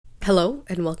Hello,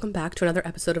 and welcome back to another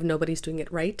episode of Nobody's Doing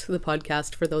It Right, the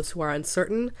podcast for those who are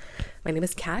uncertain. My name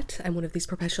is Kat. I'm one of these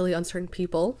perpetually uncertain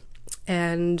people.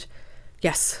 And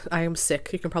yes, I am sick.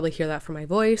 You can probably hear that from my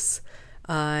voice.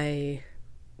 I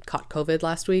caught COVID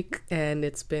last week, and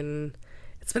it's been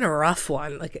a rough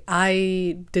one. Like,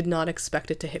 I did not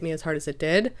expect it to hit me as hard as it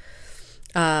did.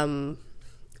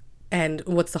 And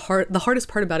what's the hardest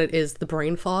part about it is the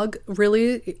brain fog,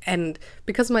 really. And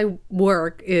because my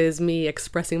work is me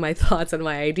expressing my thoughts and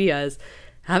my ideas,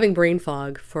 having brain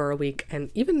fog for a week,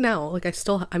 and even now, like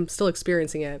I'm still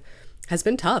experiencing it, has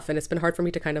been tough. And it's been hard for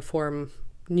me to kind of form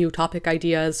new topic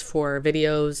ideas for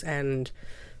videos and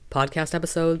podcast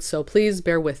episodes. So please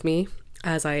bear with me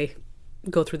as I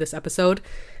go through this episode.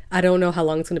 I don't know how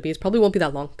long it's going to be. It probably won't be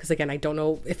that long because, again, I don't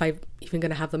know if I'm even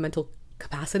going to have the mental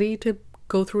capacity to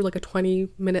go through like a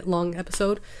 20-minute long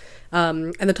episode.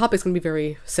 And the topic's going to be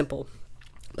very simple.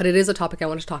 But it is a topic I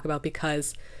want to talk about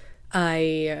because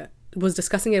I was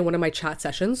discussing it in one of my chat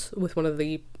sessions with one of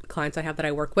the clients I have that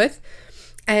I work with.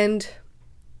 And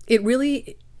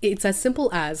it's as simple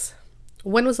as,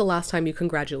 when was the last time you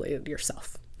congratulated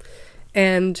yourself?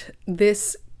 And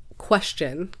this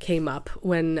question came up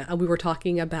when we were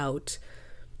talking about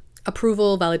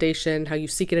approval, validation, how you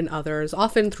seek it in others,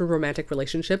 often through romantic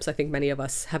relationships. I think many of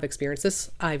us have experienced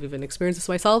this. I've even experienced this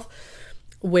myself,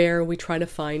 where we try to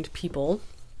find people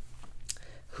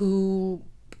who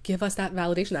give us that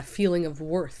validation, that feeling of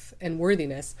worth and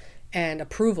worthiness and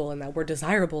approval, and that we're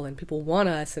desirable and people want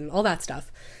us and all that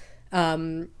stuff.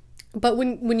 But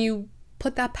when you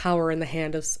put that power in the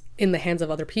hands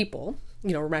of other people,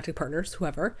 romantic partners,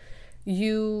 whoever,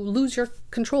 you lose your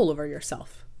control over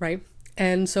yourself, right?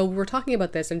 And so we were talking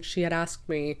about this, and she had asked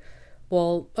me,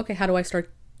 well, okay, how do I start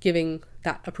giving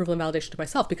that approval and validation to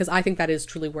myself? Because I think that is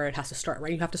truly where it has to start,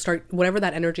 right? You have to start, whatever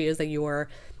that energy is that you're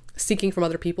seeking from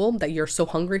other people, that you're so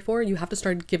hungry for, you have to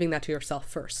start giving that to yourself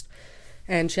first.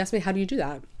 And she asked me, how do you do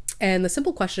that? And the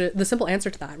simple answer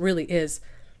to that really is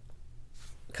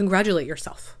congratulate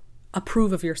yourself,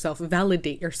 approve of yourself,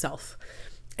 validate yourself.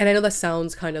 And I know that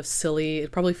sounds kind of silly.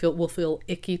 It probably will feel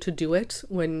icky to do it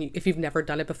if you've never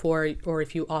done it before, or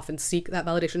if you often seek that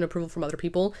validation and approval from other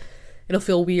people. It'll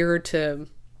feel weird to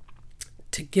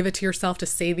give it to yourself, to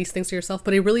say these things to yourself,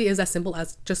 but it really is as simple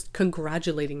as just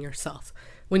congratulating yourself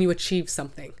when you achieve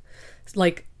something.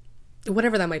 Like,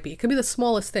 whatever that might be. It could be the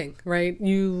smallest thing, right?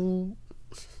 You,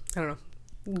 I don't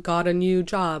know, got a new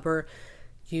job, or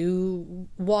you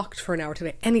walked for an hour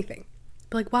today, anything.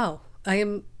 Be like, wow, I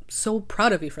am so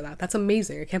proud of you for that. That's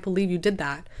amazing. I can't believe you did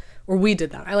that, or we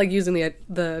did that. I like using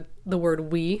the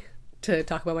word we to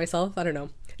talk about myself. I don't know.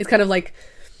 It's kind of like,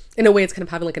 in a way, it's kind of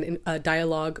having like a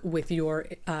dialogue with your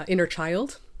inner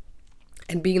child,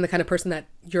 and being the kind of person that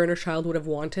your inner child would have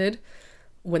wanted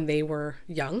when they were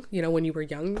young. When you were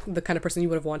young, the kind of person you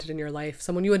would have wanted in your life,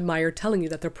 someone you admired telling you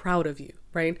that they're proud of you,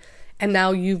 right? And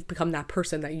now you've become that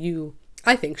person that you,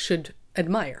 I think, should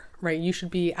admire, right? You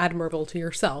should be admirable to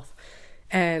yourself,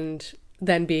 and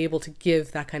then be able to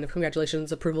give that kind of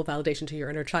congratulations, approval, validation to your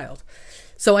inner child.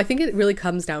 So I think it really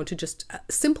comes down to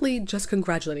simply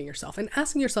congratulating yourself and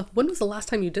asking yourself, when was the last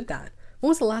time you did that? When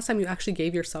was the last time you actually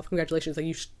gave yourself congratulations, that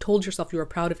you told yourself you were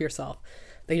proud of yourself,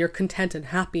 that you're content and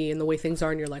happy in the way things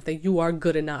are in your life, that you are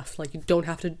good enough, like you don't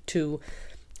have to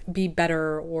be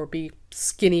better or be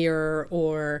skinnier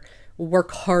or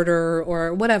work harder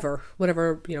or whatever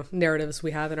narratives we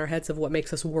have in our heads of what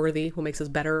makes us worthy, what makes us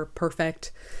better,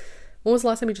 perfect. When was the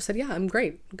last time you just said, yeah, I'm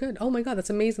great, good, oh my god, that's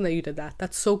amazing that you did that,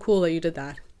 that's so cool that you did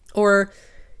that? Or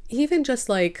even just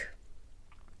not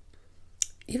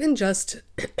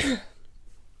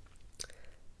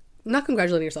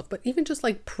congratulating yourself, but even just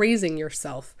like praising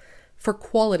yourself for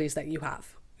qualities that you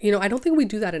have. I don't think we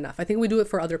do that enough. I think we do it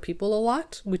for other people a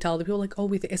lot. We tell other people like,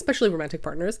 especially romantic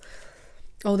partners,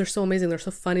 oh, they're so amazing, they're so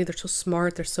funny, they're so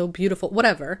smart, they're so beautiful,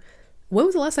 whatever. When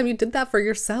was the last time you did that for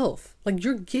yourself? Like,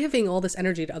 you're giving all this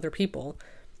energy to other people,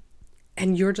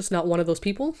 and you're just not one of those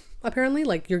people, apparently.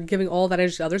 Like, you're giving all that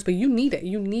energy to others, but you need it.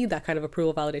 You need that kind of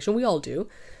approval, validation. We all do.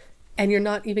 And you're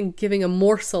not even giving a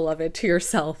morsel of it to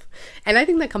yourself. And I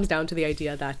think that comes down to the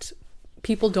idea that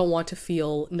people don't want to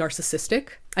feel narcissistic.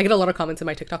 I get a lot of comments in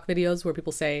my TikTok videos where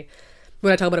people say,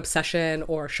 when I talk about obsession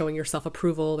or showing yourself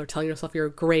approval or telling yourself you're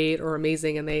great or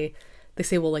amazing, and they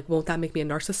say, well, like, won't that make me a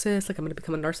narcissist? Like, I'm going to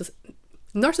become a narcissist.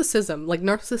 Narcissism, like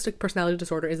narcissistic personality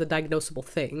disorder, is a diagnosable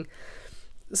thing.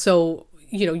 So,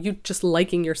 you just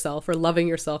liking yourself or loving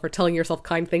yourself or telling yourself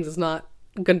kind things is not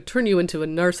going to turn you into a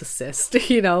narcissist,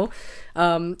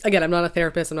 Again, I'm not a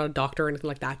therapist, I'm not a doctor or anything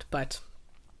like that, but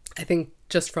I think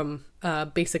just from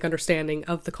basic understanding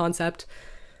of the concept,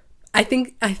 I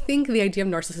think the idea of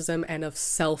narcissism and of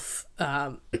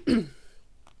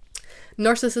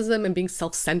narcissism and being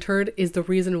self-centered is the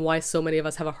reason why so many of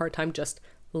us have a hard time just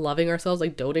loving ourselves,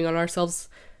 like doting on ourselves,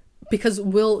 because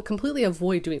we'll completely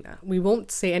avoid doing that. We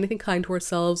won't say anything kind to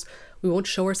ourselves. We won't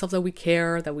show ourselves that we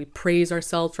care, that we praise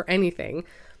ourselves for anything,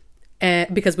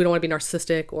 because we don't want to be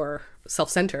narcissistic or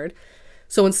self-centered.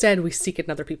 So instead, we seek it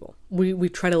in other people. We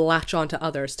try to latch on to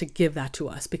others to give that to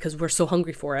us because we're so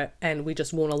hungry for it, and we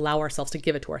just won't allow ourselves to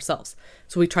give it to ourselves.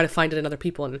 So we try to find it in other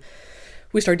people, and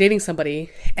we start dating somebody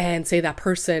and say that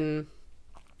person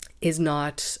is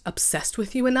not obsessed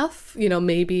with you enough. You know,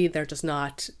 maybe they're just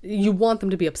not, you want them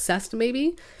to be obsessed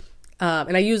maybe.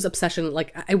 And I use obsession,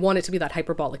 like I want it to be that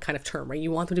hyperbolic kind of term, right?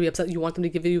 You want them to be obsessed. You want them to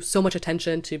give you so much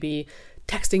attention, to be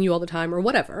texting you all the time or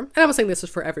whatever. And I'm not saying this is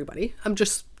for everybody. I'm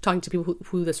just talking to people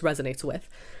who this resonates with.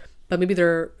 But maybe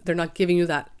they're not giving you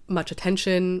that much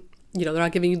attention. You know, they're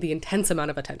not giving you the intense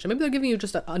amount of attention. Maybe they're giving you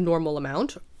just a normal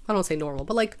amount. I don't want to say normal,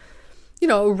 but like, you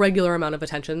know, a regular amount of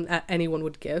attention that anyone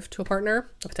would give to a partner,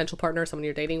 a potential partner, someone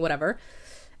you're dating, whatever.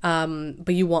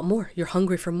 But you want more. You're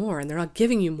hungry for more, and they're not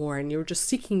giving you more, and you're just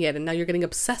seeking it, and now you're getting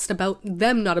obsessed about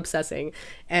them not obsessing,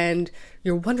 and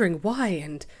you're wondering why,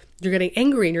 and you're getting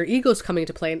angry, and your ego's coming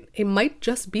into play. And it might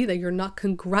just be that you're not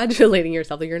congratulating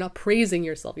yourself, that you're not praising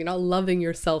yourself, you're not loving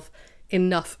yourself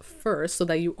enough first, so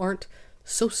that you aren't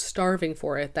so starving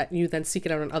for it that you then seek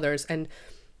it out on others and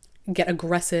get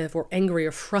aggressive or angry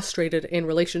or frustrated in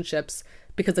relationships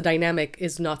because the dynamic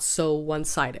is not so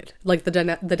one-sided. Like the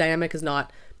dynamic is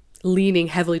not leaning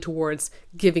heavily towards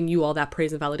giving you all that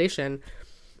praise and validation,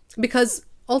 because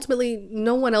ultimately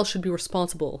no one else should be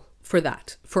responsible for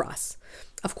that for us.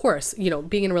 Of course, you know,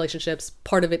 being in relationships,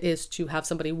 part of it is to have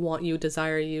somebody want you,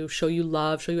 desire you, show you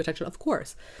love, show you attention, of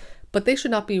course, but they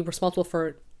should not be responsible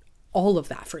for all of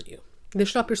that for you. They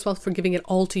should not be responsible for giving it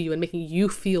all to you and making you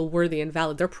feel worthy and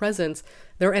valid. Their presence,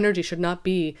 their energy should not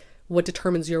be what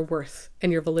determines your worth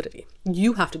and your validity.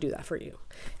 You have to do that for you.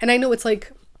 And I know it's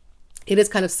like, it is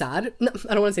kind of sad. No,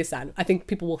 I don't want to say sad. I think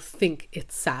people will think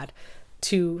it's sad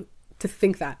to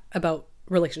think that about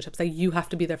relationships, that you have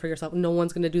to be there for yourself. No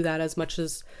one's going to do that as much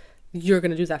as you're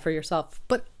going to do that for yourself.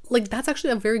 But like, that's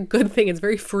actually a very good thing. It's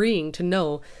very freeing to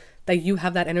know that you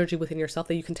have that energy within yourself,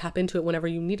 that you can tap into it whenever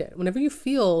you need it. Whenever you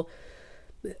feel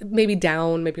maybe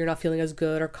down, maybe you're not feeling as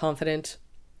good or confident,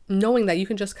 knowing that you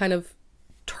can just kind of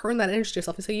turn that energy to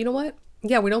yourself and say, you know what?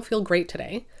 Yeah, we don't feel great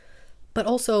today, but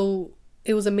also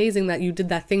it was amazing that you did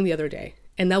that thing the other day,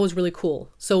 and that was really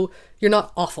cool. So you're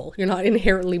not awful. You're not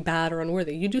inherently bad or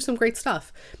unworthy. You do some great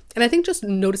stuff. And I think just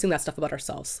noticing that stuff about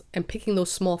ourselves and picking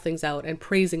those small things out and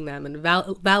praising them and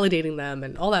validating them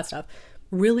and all that stuff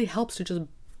really helps to just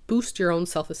boost your own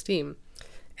self-esteem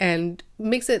and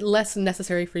makes it less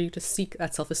necessary for you to seek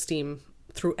that self-esteem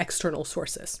through external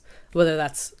sources, whether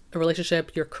that's a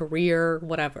relationship, your career,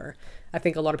 whatever. I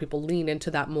think a lot of people lean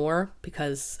into that more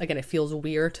because, again, it feels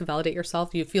weird to validate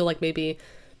yourself. You feel like maybe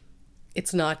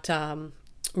it's not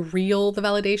real, the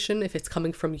validation, if it's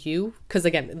coming from you. Because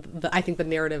again, I think the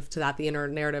narrative to that, the inner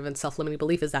narrative and self-limiting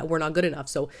belief, is that we're not good enough.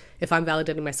 So if I'm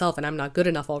validating myself and I'm not good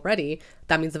enough already,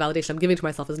 that means the validation I'm giving to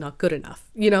myself is not good enough.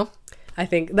 You know, I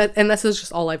think that, and this is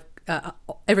just all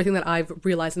everything that I've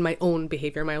realized in my own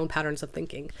behavior, my own patterns of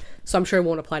thinking. So I'm sure it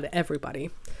won't apply to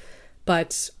everybody.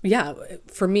 But yeah,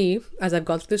 for me, as I've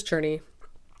gone through this journey,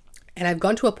 and I've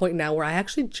gone to a point now where I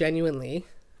actually genuinely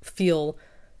feel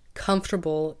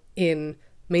comfortable in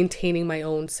maintaining my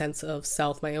own sense of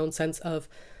self, my own sense of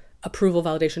approval,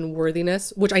 validation,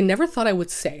 worthiness, which I never thought I would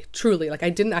say, truly. Like, I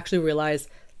didn't actually realize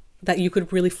that you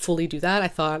could really fully do that. I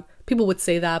thought people would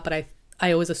say that, but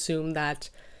I always assumed that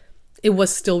it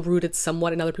was still rooted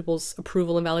somewhat in other people's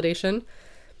approval and validation.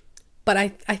 But I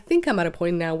think I'm at a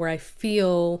point now where I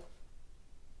feel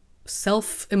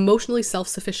emotionally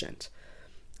self-sufficient,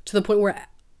 to the point where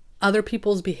other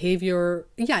people's behavior,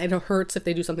 yeah, it hurts if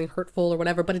they do something hurtful or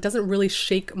whatever, but it doesn't really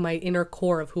shake my inner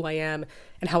core of who I am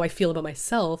and how I feel about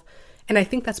myself. And I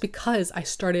think that's because I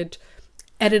started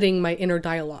editing my inner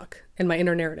dialogue and my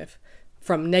inner narrative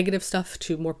from negative stuff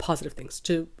to more positive things,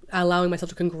 to allowing myself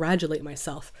to congratulate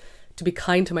myself, to be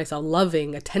kind to myself,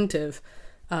 loving, attentive,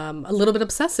 a little bit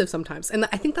obsessive sometimes. And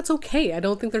I think that's okay. I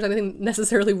don't think there's anything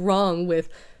necessarily wrong with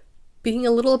being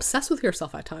a little obsessed with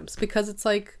yourself at times, because it's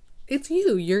like, it's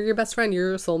you're your best friend, you're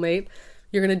your soulmate,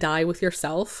 you're going to die with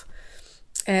yourself.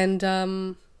 And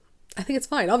I think it's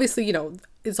fine. Obviously, you know,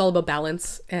 it's all about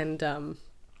balance and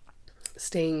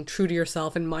staying true to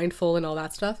yourself and mindful and all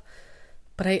that stuff.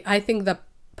 But I think that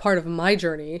part of my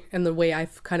journey and the way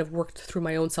I've kind of worked through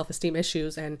my own self-esteem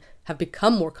issues and have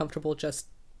become more comfortable just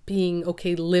being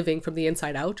okay living from the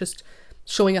inside out, just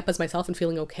showing up as myself and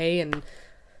feeling okay and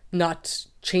not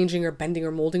changing or bending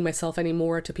or molding myself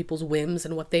anymore to people's whims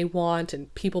and what they want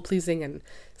and people pleasing and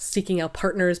seeking out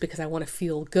partners because I want to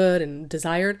feel good and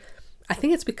desired. I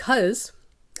think it's because,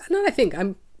 I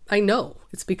know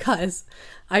it's because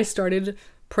I started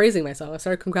praising myself. I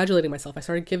started congratulating myself. I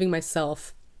started giving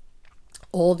myself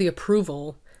all the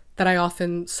approval that I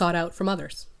often sought out from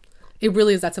others. It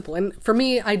really is that simple. And for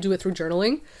me, I do it through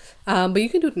journaling, but you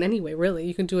can do it in any way, really.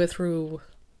 You can do it through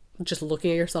just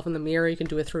looking at yourself in the mirror. You can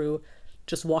do it through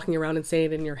just walking around and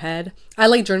saying it in your head. I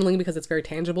like journaling because it's very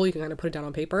tangible. You can kind of put it down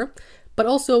on paper. But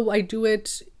also I do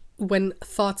it when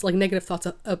thoughts, like negative thoughts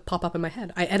pop up in my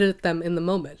head. I edit them in the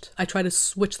moment. I try to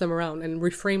switch them around and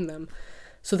reframe them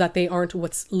so that they aren't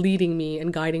what's leading me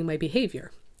and guiding my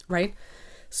behavior, right?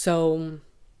 So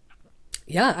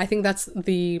yeah, I think that's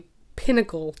the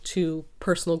pinnacle to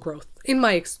personal growth in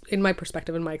my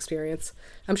perspective, in my experience.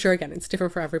 I'm sure, again, it's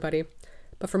different for everybody.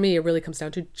 But for me, it really comes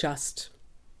down to just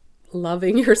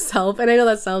loving yourself. And I know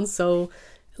that sounds so,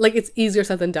 like, it's easier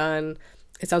said than done.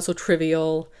 It sounds so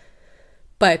trivial.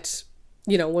 But,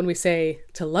 you know, when we say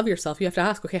to love yourself, you have to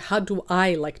ask, okay, how do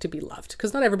I like to be loved?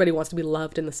 Because not everybody wants to be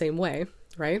loved in the same way,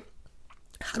 right?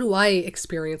 How do I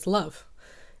experience love?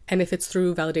 And if it's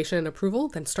through validation and approval,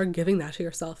 then start giving that to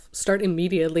yourself. Start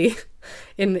immediately.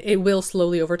 And it will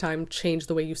slowly over time change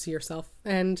the way you see yourself.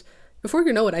 And before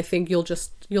you know it, I think you'll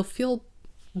feel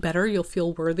better. You'll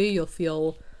feel worthy. You'll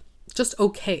feel just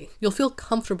okay. You'll feel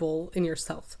comfortable in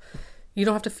yourself. You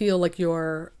don't have to feel like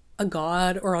you're a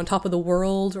god or on top of the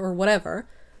world or whatever.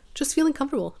 Just feeling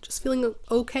comfortable. Just feeling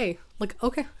okay. Like,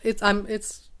 okay,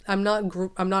 I'm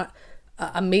not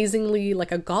amazingly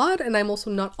like a god, and I'm also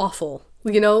not awful.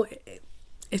 You know,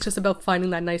 it's just about finding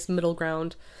that nice middle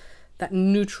ground, that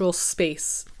neutral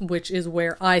space, which is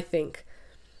where I think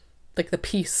like the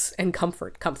peace and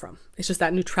comfort come from. It's just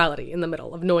that neutrality in the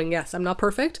middle of knowing, yes, I'm not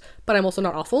perfect, but I'm also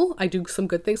not awful. I do some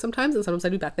good things sometimes, and sometimes I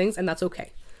do bad things, and that's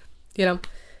okay. You know?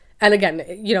 And again,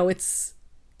 you know, it's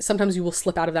sometimes you will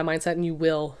slip out of that mindset and you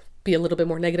will be a little bit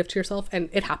more negative to yourself, and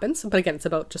it happens. But again, it's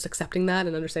about just accepting that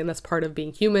and understanding that's part of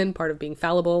being human, part of being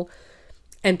fallible,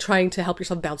 and trying to help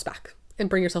yourself bounce back and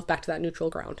bring yourself back to that neutral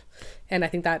ground. And I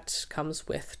think that comes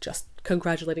with just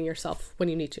congratulating yourself when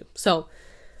you need to. So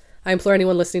I implore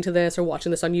anyone listening to this or watching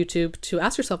this on YouTube to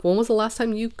ask yourself, when was the last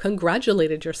time you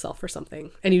congratulated yourself for something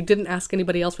and you didn't ask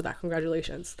anybody else for that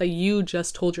congratulations, that you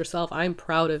just told yourself, I'm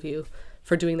proud of you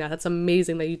for doing that. That's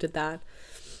amazing that you did that.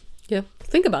 Yeah,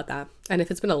 think about that. And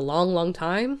if it's been a long, long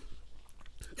time,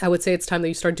 I would say it's time that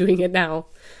you start doing it now.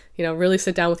 You know, really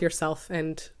sit down with yourself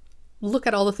and look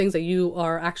at all the things that you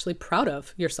are actually proud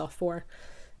of yourself for,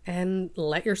 and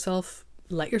let yourself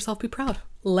be proud.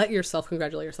 Let yourself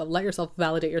congratulate yourself. Let yourself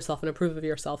validate yourself and approve of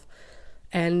yourself,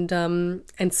 and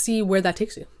see where that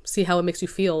takes you. See how it makes you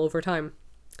feel over time.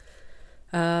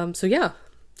 So yeah,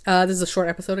 this is a short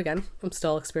episode again. I'm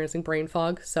still experiencing brain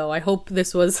fog, so I hope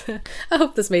this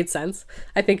made sense.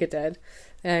 I think it did.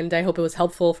 And I hope it was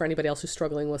helpful for anybody else who's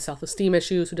struggling with self-esteem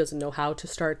issues, who doesn't know how to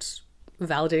start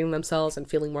validating themselves and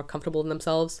feeling more comfortable in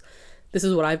themselves. This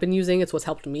is what I've been using. It's what's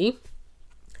helped me.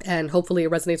 And hopefully it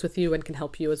resonates with you and can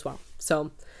help you as well. So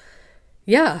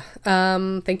yeah,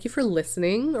 thank you for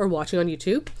listening or watching on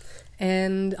YouTube.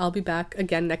 And I'll be back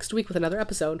again next week with another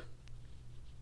episode.